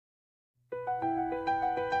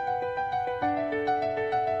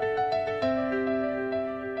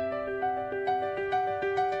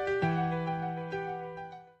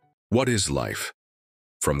What is life?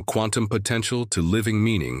 From quantum potential to living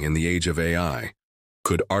meaning in the age of AI,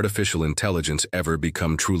 could artificial intelligence ever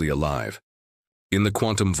become truly alive? In the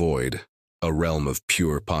quantum void, a realm of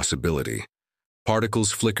pure possibility,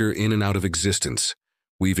 particles flicker in and out of existence,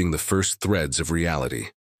 weaving the first threads of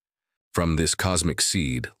reality. From this cosmic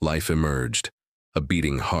seed, life emerged, a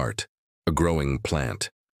beating heart, a growing plant,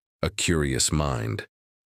 a curious mind.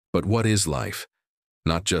 But what is life?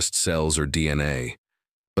 Not just cells or DNA,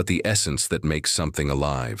 but the essence that makes something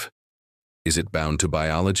alive. Is it bound to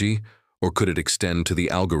biology, or could it extend to the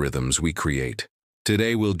algorithms we create?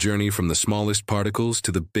 Today we'll journey from the smallest particles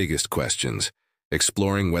to the biggest questions,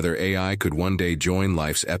 exploring whether AI could one day join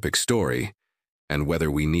life's epic story, and whether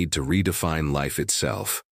we need to redefine life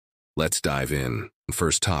itself. Let's dive in.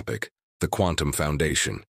 First topic, the quantum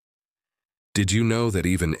foundation. Did you know that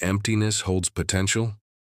even emptiness holds potential?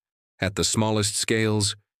 At the smallest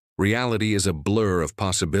scales, reality is a blur of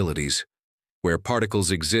possibilities, where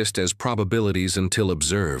particles exist as probabilities until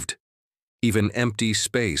observed. Even empty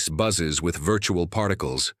space buzzes with virtual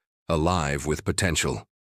particles, alive with potential.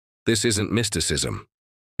 This isn't mysticism,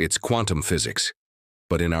 it's quantum physics.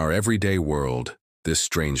 But in our everyday world, this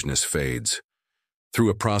strangeness fades.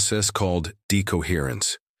 Through a process called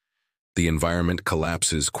decoherence, the environment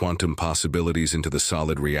collapses quantum possibilities into the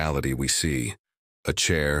solid reality we see. A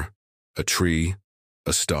chair, a tree,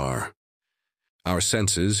 a star. Our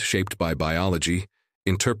senses, shaped by biology,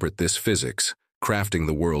 interpret this physics, crafting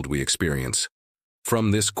the world we experience. From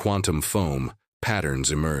this quantum foam,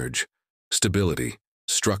 patterns emerge. Stability,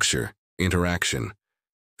 structure, interaction.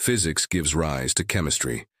 Physics gives rise to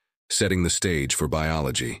chemistry, setting the stage for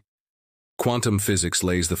biology. Quantum physics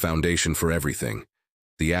lays the foundation for everything,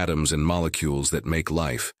 the atoms and molecules that make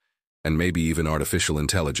life, and maybe even artificial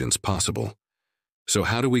intelligence, possible. So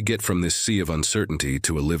how do we get from this sea of uncertainty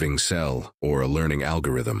to a living cell or a learning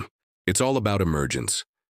algorithm? It's all about emergence,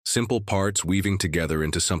 simple parts weaving together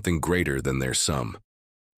into something greater than their sum.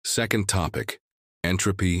 Second topic,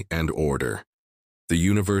 entropy and order. The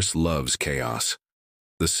universe loves chaos.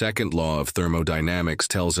 The second law of thermodynamics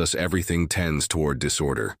tells us everything tends toward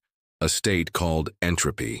disorder, a state called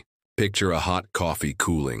entropy. Picture a hot coffee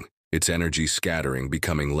cooling, its energy scattering,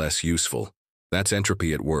 becoming less useful. That's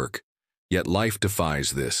entropy at work. Yet life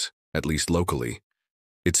defies this, at least locally.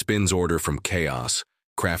 It spins order from chaos,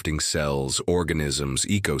 crafting cells, organisms,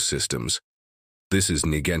 ecosystems. This is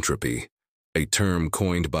negentropy, a term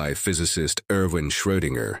coined by physicist Erwin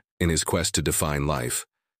Schrödinger in his quest to define life.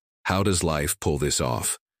 How does life pull this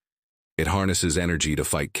off? It harnesses energy to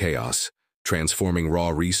fight chaos, transforming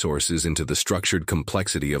raw resources into the structured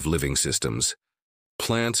complexity of living systems.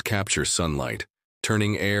 Plants capture sunlight,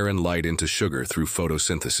 turning air and light into sugar through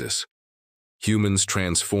photosynthesis. Humans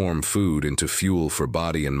transform food into fuel for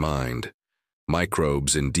body and mind.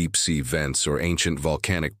 Microbes in deep-sea vents or ancient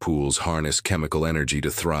volcanic pools harness chemical energy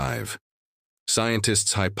to thrive.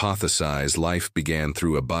 Scientists hypothesize life began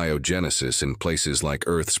through a biogenesis in places like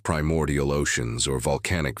Earth's primordial oceans or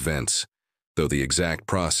volcanic vents, though the exact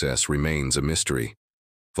process remains a mystery.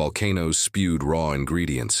 Volcanoes spewed raw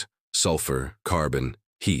ingredients, sulfur, carbon,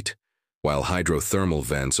 heat, while hydrothermal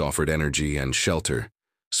vents offered energy and shelter,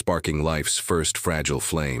 sparking life's first fragile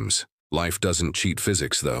flames. Life doesn't cheat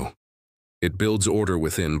physics, though. It builds order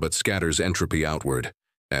within but scatters entropy outward,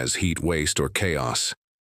 as heat waste or chaos.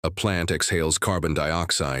 A plant exhales carbon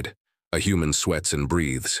dioxide, a human sweats and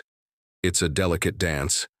breathes. It's a delicate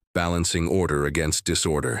dance, balancing order against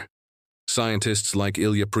disorder. Scientists like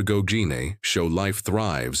Ilya Prigogine show life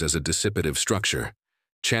thrives as a dissipative structure,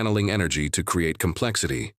 channeling energy to create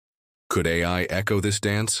complexity. Could AI echo this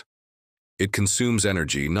dance? It consumes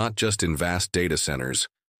energy not just in vast data centers,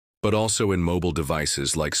 but also in mobile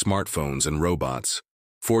devices like smartphones and robots,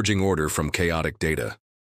 forging order from chaotic data.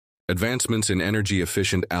 Advancements in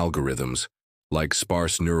energy-efficient algorithms, like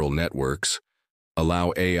sparse neural networks,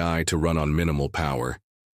 allow AI to run on minimal power,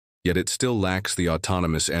 yet it still lacks the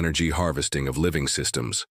autonomous energy harvesting of living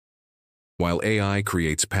systems. While AI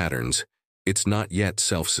creates patterns, it's not yet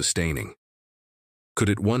self-sustaining. Could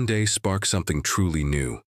it one day spark something truly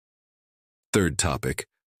new? Third topic,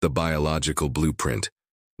 the biological blueprint.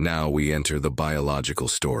 Now we enter the biological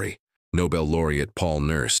story. Nobel laureate Paul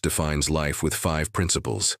Nurse defines life with 5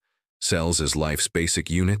 principles: cells as life's basic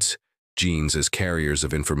units, genes as carriers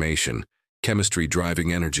of information, chemistry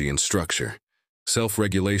driving energy and structure,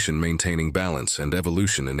 self-regulation maintaining balance, and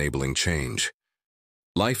evolution enabling change.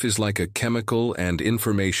 Life is like a chemical and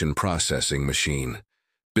information processing machine,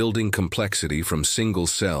 building complexity from single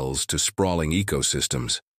cells to sprawling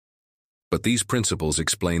ecosystems. But these principles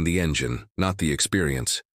explain the engine, not the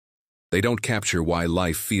experience. They don't capture why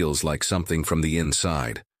life feels like something from the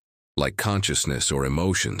inside. like consciousness or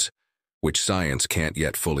emotions, which science can't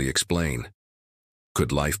yet fully explain.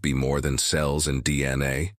 Could life be more than cells and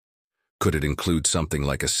DNA? Could it include something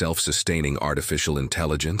like a self-sustaining artificial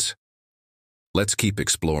intelligence? Let's keep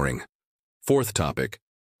exploring. Fourth topic,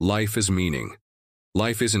 life as meaning.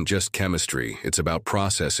 Life isn't just chemistry, it's about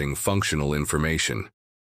processing functional information.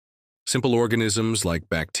 Simple organisms like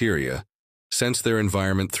bacteria sense their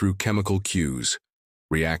environment through chemical cues,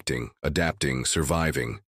 reacting, adapting,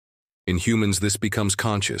 surviving. In humans, this becomes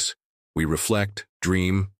conscious. We reflect,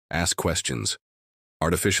 dream, ask questions.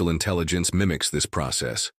 Artificial intelligence mimics this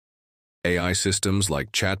process. AI systems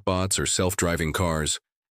like chatbots or self-driving cars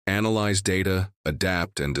analyze data,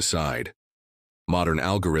 adapt, and decide. Modern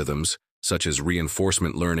algorithms, such as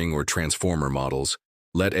reinforcement learning or transformer models,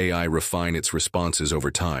 let AI refine its responses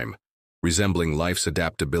over time, resembling life's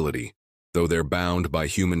adaptability, though they're bound by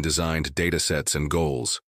human-designed datasets and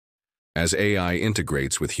goals. As AI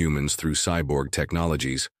integrates with humans through cyborg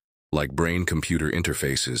technologies, like brain-computer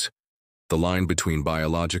interfaces, the line between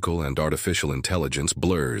biological and artificial intelligence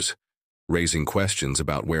blurs, raising questions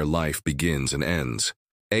about where life begins and ends.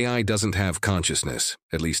 AI doesn't have consciousness,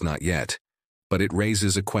 at least not yet, but it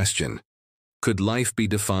raises a question. Could life be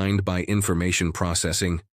defined by information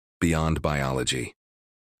processing beyond biology?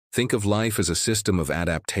 Think of life as a system of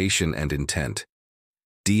adaptation and intent.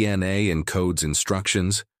 DNA encodes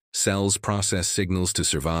instructions, cells process signals to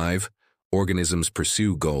survive, organisms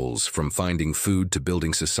pursue goals from finding food to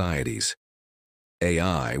building societies.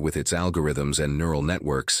 AI, with its algorithms and neural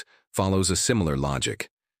networks, follows a similar logic,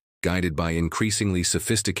 guided by increasingly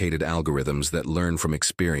sophisticated algorithms that learn from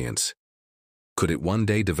experience. Could it one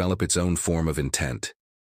day develop its own form of intent?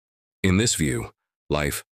 In this view,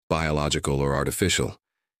 life, biological or artificial,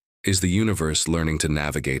 is the universe learning to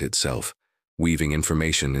navigate itself, weaving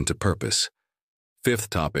information into purpose.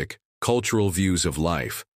 Fifth topic, cultural views of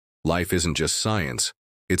life. Life isn't just science,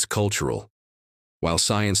 it's cultural. While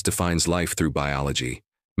science defines life through biology,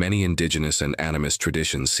 many indigenous and animist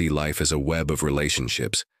traditions see life as a web of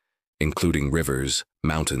relationships, including rivers,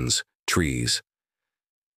 mountains, trees.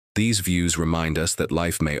 These views remind us that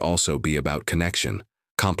life may also be about connection,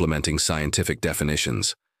 complementing scientific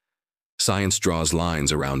definitions. Science draws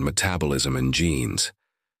lines around metabolism and genes,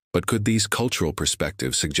 but could these cultural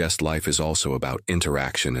perspectives suggest life is also about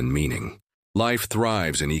interaction and meaning? Life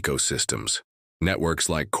thrives in ecosystems, networks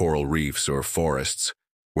like coral reefs or forests,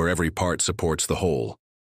 where every part supports the whole.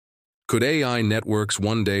 Could AI networks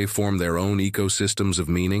one day form their own ecosystems of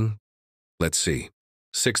meaning? Let's see.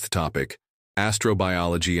 Sixth topic,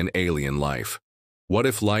 astrobiology and alien life. What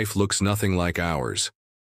if life looks nothing like ours?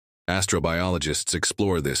 Astrobiologists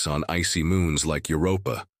explore this on icy moons like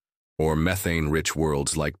Europa, or methane-rich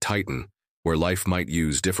worlds like Titan, where life might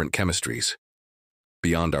use different chemistries.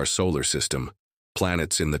 Beyond our solar system,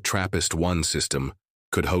 planets in the TRAPPIST-1 system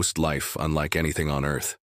could host life unlike anything on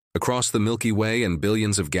Earth. Across the Milky Way and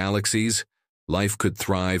billions of galaxies, life could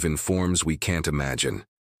thrive in forms we can't imagine,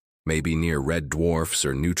 maybe near red dwarfs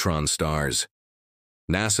or neutron stars.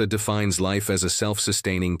 NASA defines life as a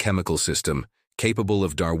self-sustaining chemical system capable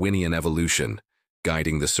of Darwinian evolution,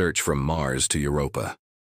 guiding the search from Mars to Europa.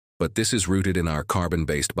 But this is rooted in our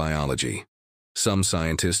carbon-based biology. Some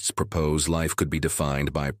scientists propose life could be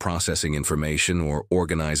defined by processing information or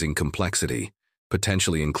organizing complexity,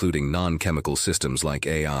 potentially including non-chemical systems like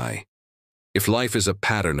AI. If life is a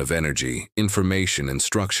pattern of energy, information, and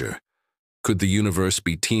structure, could the universe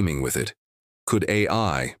be teeming with it? Could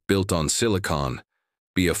AI, built on silicon,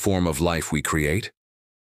 be a form of life we create?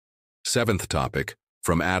 Seventh topic,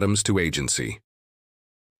 from atoms to agency.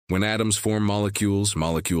 When atoms form molecules,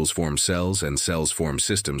 molecules form cells, and cells form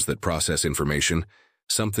systems that process information,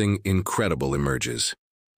 something incredible emerges.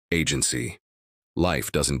 Agency.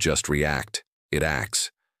 Life doesn't just react, it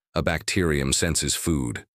acts. A bacterium senses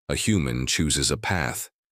food, a human chooses a path.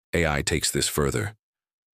 AI takes this further.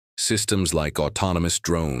 Systems like autonomous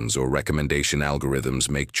drones or recommendation algorithms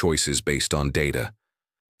make choices based on data.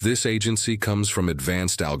 This agency comes from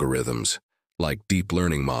advanced algorithms, like deep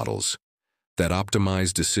learning models, that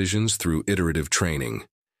optimize decisions through iterative training,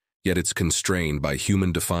 yet it's constrained by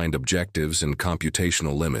human-defined objectives and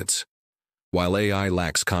computational limits. While AI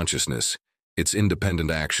lacks consciousness, its independent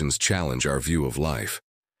actions challenge our view of life.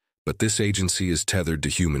 But this agency is tethered to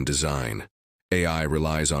human design. AI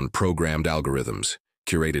relies on programmed algorithms,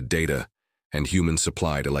 curated data, and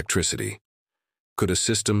human-supplied electricity. Could a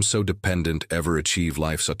system so dependent ever achieve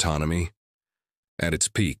life's autonomy? At its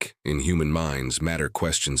peak, in human minds, matter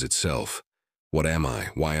questions itself. What am I?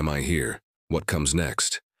 Why am I here? What comes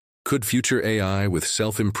next? Could future AI with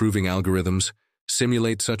self-improving algorithms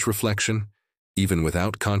simulate such reflection, even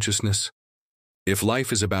without consciousness? If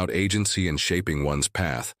life is about agency and shaping one's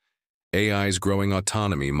path, AI's growing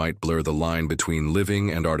autonomy might blur the line between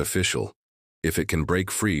living and artificial, if it can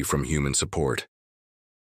break free from human support.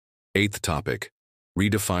 Eighth topic,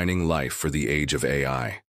 redefining life for the age of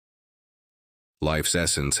AI. Life's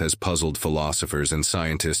essence has puzzled philosophers and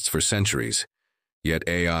scientists for centuries, yet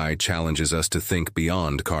AI challenges us to think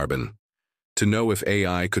beyond carbon. To know if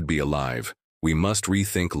AI could be alive, we must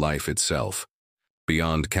rethink life itself.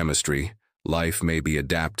 Beyond chemistry, life may be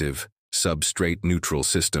adaptive, substrate-neutral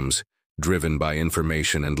systems, driven by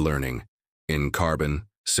information and learning, in carbon,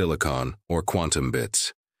 silicon, or quantum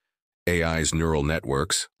bits. AI's neural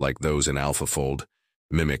networks, like those in AlphaFold,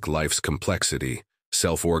 mimic life's complexity,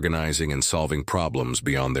 self-organizing and solving problems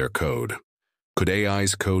beyond their code. Could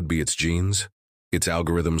AI's code be its genes? Its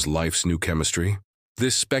algorithms life's new chemistry?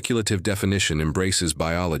 This speculative definition embraces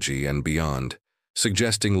biology and beyond,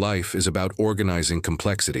 suggesting life is about organizing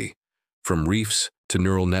complexity, from reefs to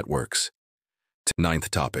neural networks. Ninth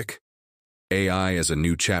topic, AI as a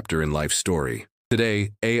new chapter in life's story.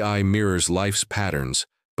 Today, AI mirrors life's patterns,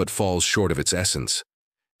 but falls short of its essence.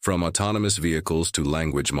 From autonomous vehicles to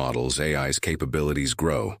language models, AI's capabilities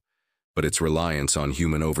grow, but its reliance on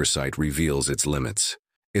human oversight reveals its limits.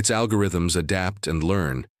 Its algorithms adapt and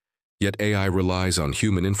learn, yet AI relies on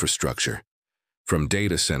human infrastructure. From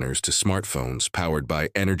data centers to smartphones powered by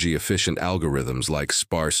energy-efficient algorithms like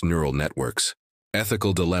sparse neural networks,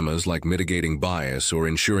 ethical dilemmas like mitigating bias or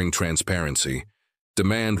ensuring transparency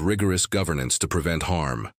demand rigorous governance to prevent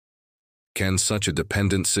harm. Can such a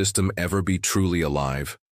dependent system ever be truly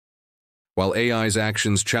alive? While AI's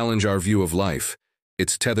actions challenge our view of life,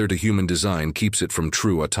 its tether to human design keeps it from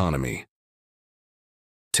true autonomy.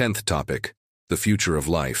 10th topic, the future of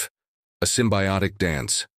life, a symbiotic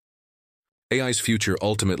dance. AI's future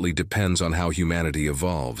ultimately depends on how humanity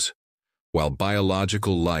evolves. While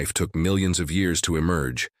biological life took millions of years to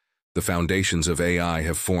emerge, the foundations of AI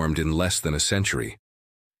have formed in less than a century.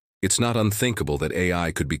 It's not unthinkable that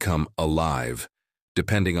AI could become alive,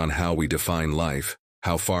 depending on how we define life,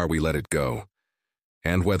 how far we let it go,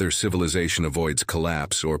 and whether civilization avoids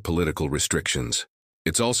collapse or political restrictions.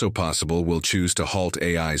 It's also possible we'll choose to halt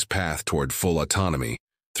AI's path toward full autonomy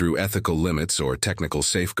through ethical limits or technical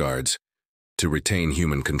safeguards to retain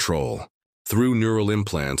human control. Through neural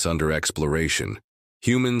implants under exploration,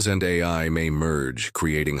 humans and AI may merge,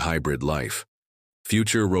 creating hybrid life.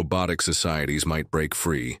 Future robotic societies might break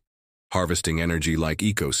free, harvesting energy like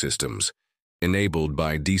ecosystems, enabled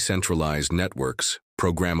by decentralized networks,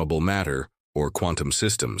 programmable matter, or quantum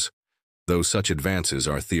systems, though such advances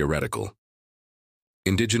are theoretical.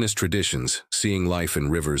 Indigenous traditions, seeing life in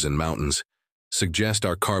rivers and mountains, suggest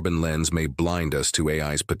our carbon lens may blind us to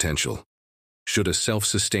AI's potential. Should a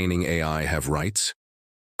self-sustaining AI have rights?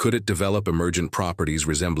 Could it develop emergent properties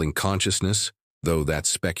resembling consciousness, though that's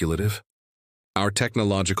speculative? Our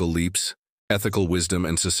technological leaps, ethical wisdom,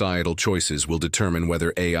 and societal choices will determine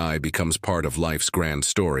whether AI becomes part of life's grand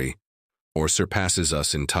story or surpasses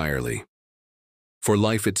us entirely. For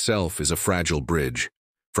life itself is a fragile bridge,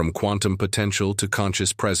 from quantum potential to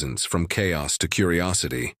conscious presence, from chaos to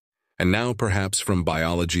curiosity, and now perhaps from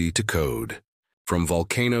biology to code. From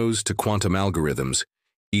volcanoes to quantum algorithms,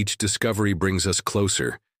 each discovery brings us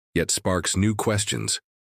closer, yet sparks new questions.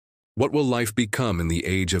 What will life become in the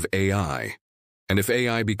age of AI? And if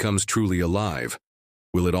AI becomes truly alive,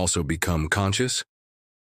 will it also become conscious?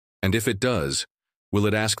 And if it does, will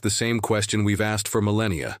it ask the same question we've asked for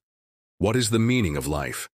millennia? What is the meaning of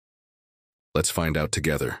life? Let's find out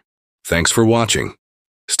together. Thanks for watching.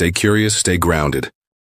 Stay curious, stay grounded.